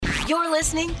You're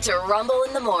listening to Rumble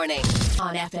in the Morning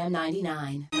on FM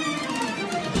 99.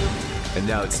 And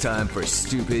now it's time for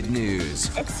Stupid News.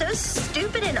 It's so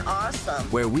stupid and awesome.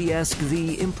 Where we ask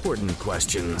the important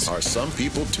questions. Are some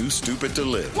people too stupid to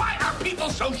live? Why are people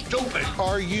so stupid?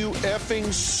 Are you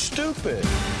effing stupid?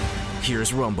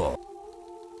 Here's Rumble.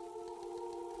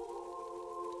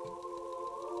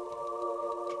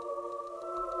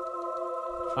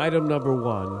 Item number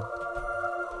 1.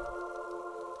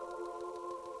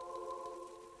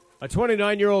 A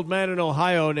 29-year-old man in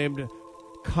Ohio named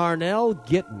Carnell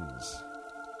Gittens.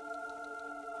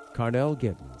 Carnell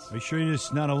Gittens. Are you sure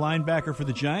he's not a linebacker for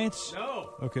the Giants?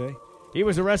 No. Okay. He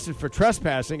was arrested for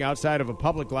trespassing outside of a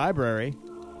public library.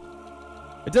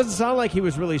 It doesn't sound like he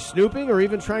was really snooping or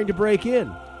even trying to break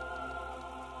in.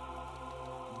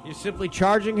 He's simply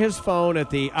charging his phone at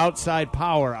the outside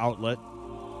power outlet.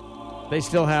 They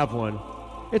still have one.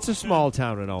 It's a small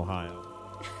town in Ohio.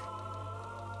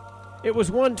 It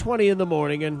was 1:20 in the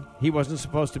morning, and he wasn't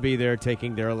supposed to be there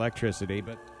taking their electricity,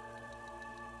 but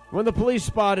when the police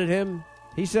spotted him,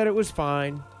 he said it was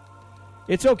fine.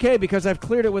 It's okay because I've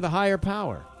cleared it with a higher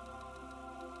power.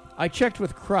 I checked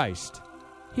with Christ.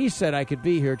 He said I could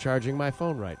be here charging my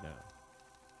phone right now.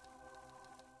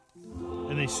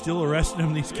 And they still arrested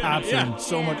him. These cops are in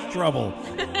so much trouble.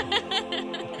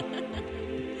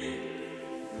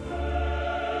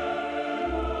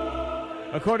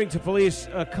 According to police,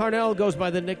 Carnell goes by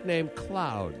the nickname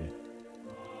Cloud.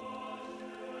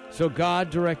 So God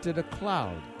directed a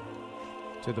cloud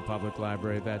to the public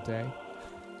library that day.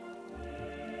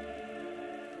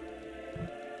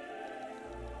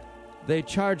 They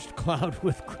charged Cloud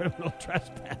with criminal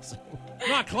trespassing.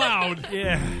 Not Cloud.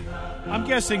 Yeah. I'm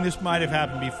guessing this might have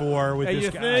happened before with this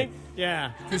you guy. think?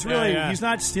 Yeah. Because really, he's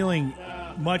not stealing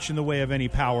much in the way of any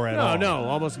power at all. No,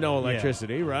 almost no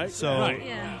electricity, right? So, Right.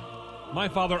 Yeah. My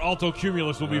father, Alto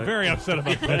Cumulus, will be very upset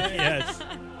about that. yes.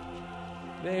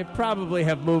 They probably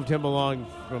have moved him along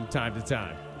from time to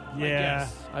time. Yeah.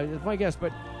 My guess,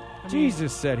 but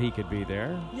Jesus said he could be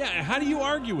there. Yeah, how do you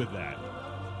argue with that?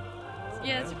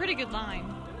 Yeah, it's a pretty good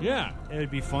line. Yeah. It would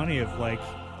be funny if, like,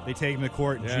 they take him to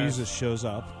court and Jesus shows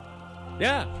up.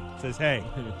 Yeah. Says, hey,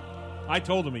 I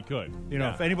told him he could. you know,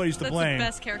 if anybody's to That's the blame,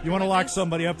 best character you want to lock witness.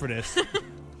 somebody up for this.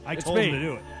 I It's told me. him to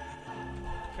do it.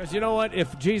 Because you know what?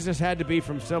 If Jesus had to be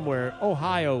from somewhere,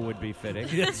 Ohio would be fitting.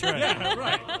 That's right. Yeah,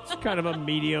 right. It's kind of a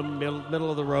medium,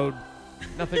 middle of the road,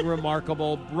 nothing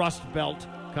remarkable, Rust Belt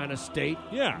kind of state.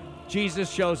 Yeah. Jesus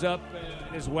shows up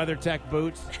in his WeatherTech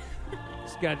boots.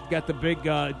 He's got the big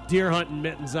deer hunting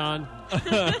mittens on.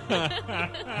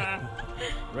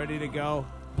 Ready to go.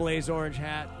 Blaze orange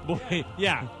hat. Boy,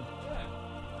 yeah.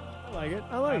 I like it.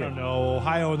 I like I it. don't know.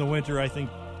 Ohio in the winter, I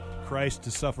think Christ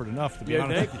has suffered enough, to be You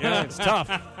honest. think? Yeah, it's tough.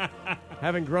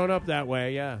 Having grown up that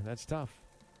way, yeah, that's tough.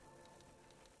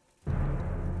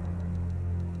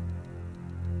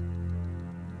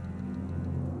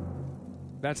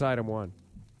 That's item 1.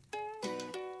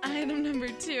 Item number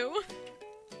 2.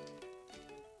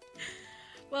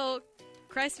 Well,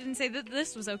 Christ didn't say that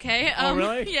this was okay. Oh,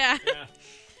 really? Yeah.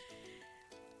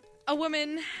 A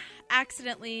woman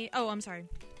accidentally... Oh, I'm sorry.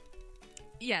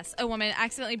 Yes, a woman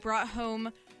accidentally brought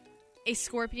home a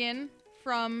scorpion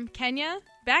from Kenya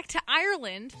back to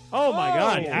Ireland. Oh, my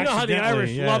God. You know how the accidentally,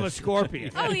 Irish yes. love a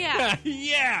scorpion. Oh, yeah.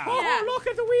 Yeah. Oh, look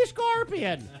at the wee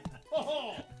scorpion.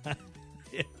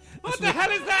 What the hell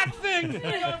is that thing?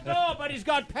 I don't know, but he's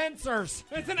got pincers.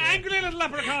 It's an angry little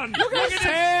leprechaun. Look at his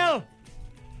tail.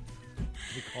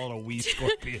 We call it a wee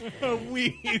scorpion. A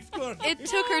wee scorpion. It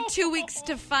took her 2 weeks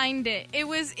to find it. It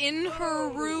was in her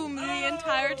room the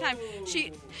entire time.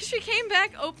 She came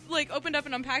back, opened up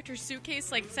and unpacked her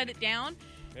suitcase, set it down,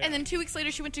 and then 2 weeks later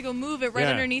she went to go move it. Right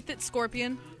underneath it,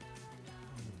 scorpion.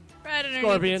 Right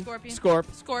underneath it, scorpion. Scorp.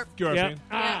 Scorp. Scorpion.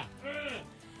 Yeah.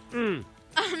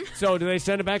 So, do they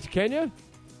send it back to Kenya?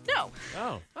 No.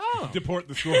 Oh. Deport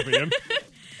the scorpion.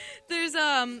 There's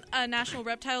a national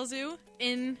reptile zoo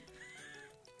in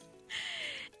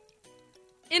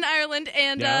Ireland,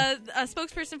 and a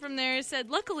spokesperson from there said,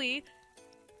 luckily,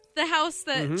 the house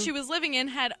that she was living in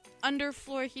had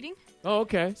underfloor heating. Oh,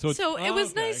 okay. So it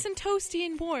was nice and toasty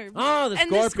and warm. Oh, the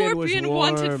scorpion was warm.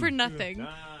 wanted for nothing.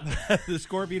 The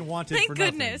scorpion wanted Thank for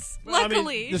goodness. Well,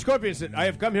 Luckily. the scorpion said, I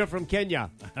have come here from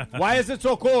Kenya. Why is it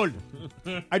so cold?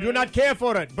 I do not care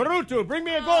for it. Barutu, bring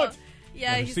me a goat.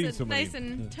 Yeah, I've he seen said so many. nice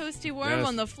and toasty warm Yes.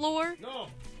 on the floor. No.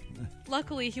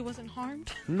 Luckily, he wasn't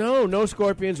harmed. No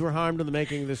scorpions were harmed in the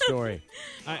making of this story.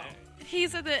 He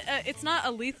said that it's not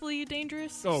a lethally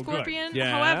dangerous Oh, good. scorpion.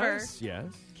 Yes, However, yes.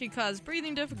 could cause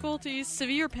breathing difficulties,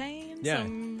 severe pain, Yeah.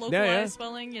 some Yeah, localized yeah.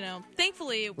 swelling.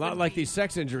 Thankfully, it A lot would like be- these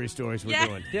sex injury stories we're Yeah.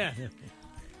 doing. Yeah.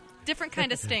 Different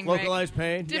kind of sting, right? Localized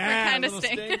pain. Different kind of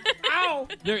sting. Ow!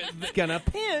 It's gonna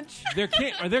pinch. There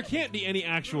can't be any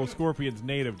actual scorpions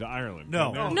native to Ireland.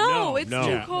 No, it's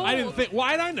too cold. I didn't think.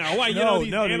 Why'd I know?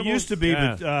 There used to be,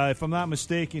 but if I'm not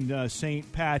mistaken,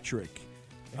 St. Patrick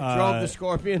drove the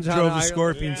scorpions out. Drove the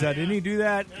scorpions out. Didn't he do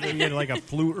that? He had like a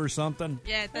flute or something.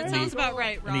 Yeah, that sounds about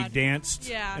right, Rod. And he danced.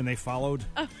 Yeah. And they followed.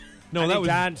 No, that was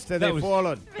danced and they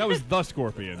followed. That was the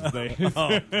scorpions.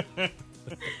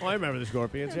 Oh, I remember the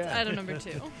scorpions. Yeah. Item number 2.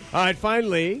 All right,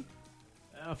 finally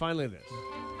this.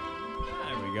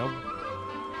 There we go.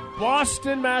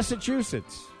 Boston,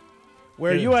 Massachusetts,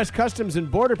 where U.S. Customs and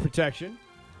Border Protection,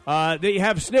 they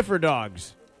have sniffer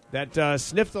dogs that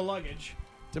sniff the luggage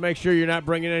to make sure you're not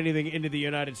bringing anything into the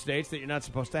United States that you're not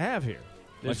supposed to have here.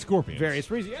 Like scorpions.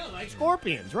 Various reasons. Yeah, like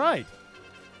scorpions, right.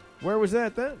 Where was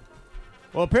that then?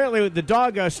 Well, apparently the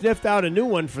dog sniffed out a new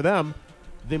one for them.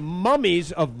 The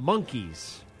mummies of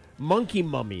monkeys. Monkey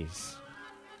mummies.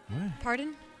 What?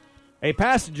 Pardon? A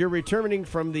passenger returning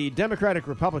from the Democratic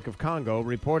Republic of Congo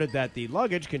reported that the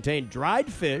luggage contained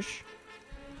dried fish,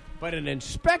 but an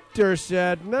inspector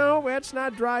said, no, that's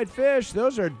not dried fish.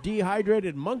 Those are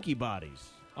dehydrated monkey bodies.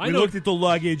 We looked at the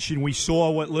luggage and we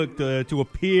saw what looked to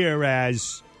appear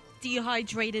as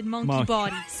dehydrated monkey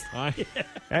bodies.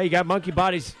 Hey, you got monkey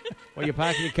bodies while you're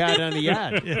parking your car down the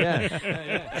yard.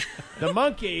 Yeah. The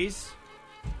monkeys,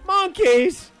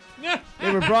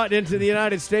 they were brought into the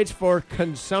United States for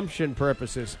consumption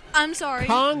purposes. I'm sorry.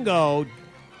 Congo,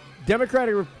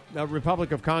 Democratic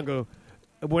Republic of Congo,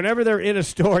 whenever they're in a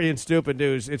story in Stupid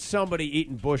News, it's somebody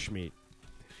eating bushmeat.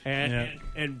 And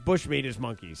bushmeat is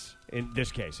monkeys, in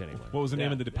this case, anyway. What was the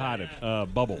name of the departed?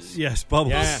 Bubbles. Yes,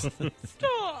 Bubbles. Yeah.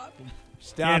 Stop.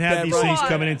 Can't have these things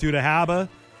coming in through the harbor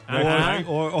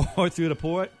or through the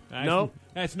port. Nope.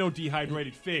 That's no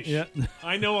dehydrated fish. Yeah.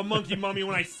 I know a monkey mummy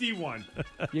when I see one.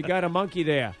 You got a monkey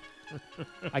there.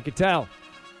 I could tell.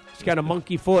 He's got a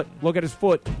monkey foot. Look at his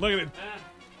foot. Look at it.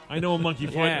 I know a monkey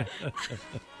foot. Yeah.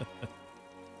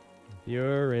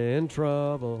 You're in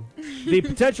trouble. The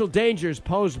potential dangers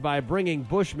posed by bringing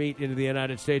bushmeat into the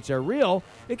United States are real.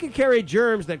 It can carry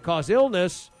germs that cause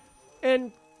illness,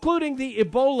 including the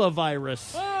Ebola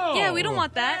virus. Oh. Yeah, we don't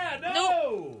want that. Yeah,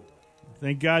 Nope.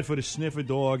 Thank God for the sniffer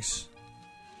dogs.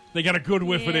 They got a good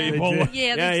whiff of the Ebola.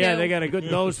 Yeah, they do. They got a good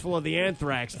nose full of the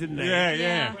anthrax, didn't they?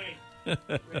 Yeah.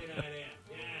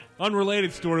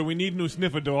 Unrelated story. We need new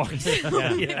sniffer dogs.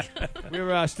 We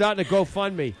were starting to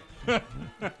GoFundMe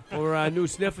for a new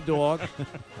sniffer dog.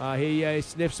 He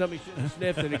sniffed something he shouldn't have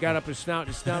sniffed, and he got up his snout, and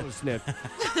his snout was sniffed.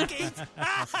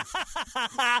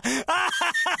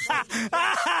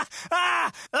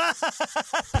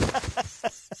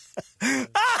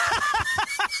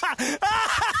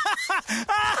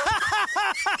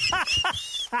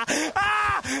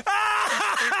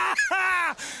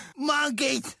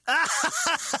 Monkeys!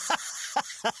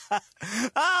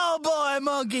 Oh boy,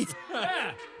 monkeys!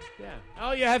 Yeah.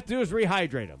 All you have to do is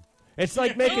rehydrate them. It's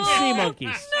like making sea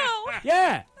monkeys. No.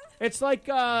 Yeah. It's like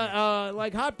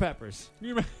hot peppers.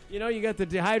 You know, you got the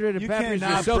dehydrated You peppers. You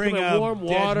cannot soak bring them in a warm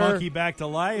dead water. monkey back to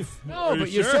life. No, but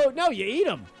you eat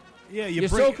them. Yeah, you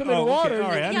soak them in water. Okay. All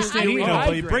right, I and understand you eating them,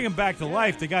 but you rehydrate. bring them back to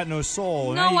life. They got no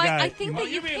soul. No, Now I think that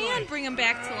you can bring them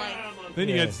back to life. Then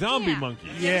you got zombie monkeys.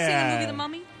 You ever seen the movie The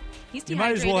Mummy? He's You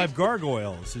might as well dehydrated. have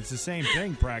gargoyles. It's the same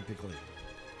thing, practically.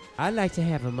 I'd like to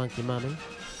have a monkey mummy.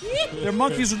 They're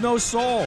monkeys with no soul.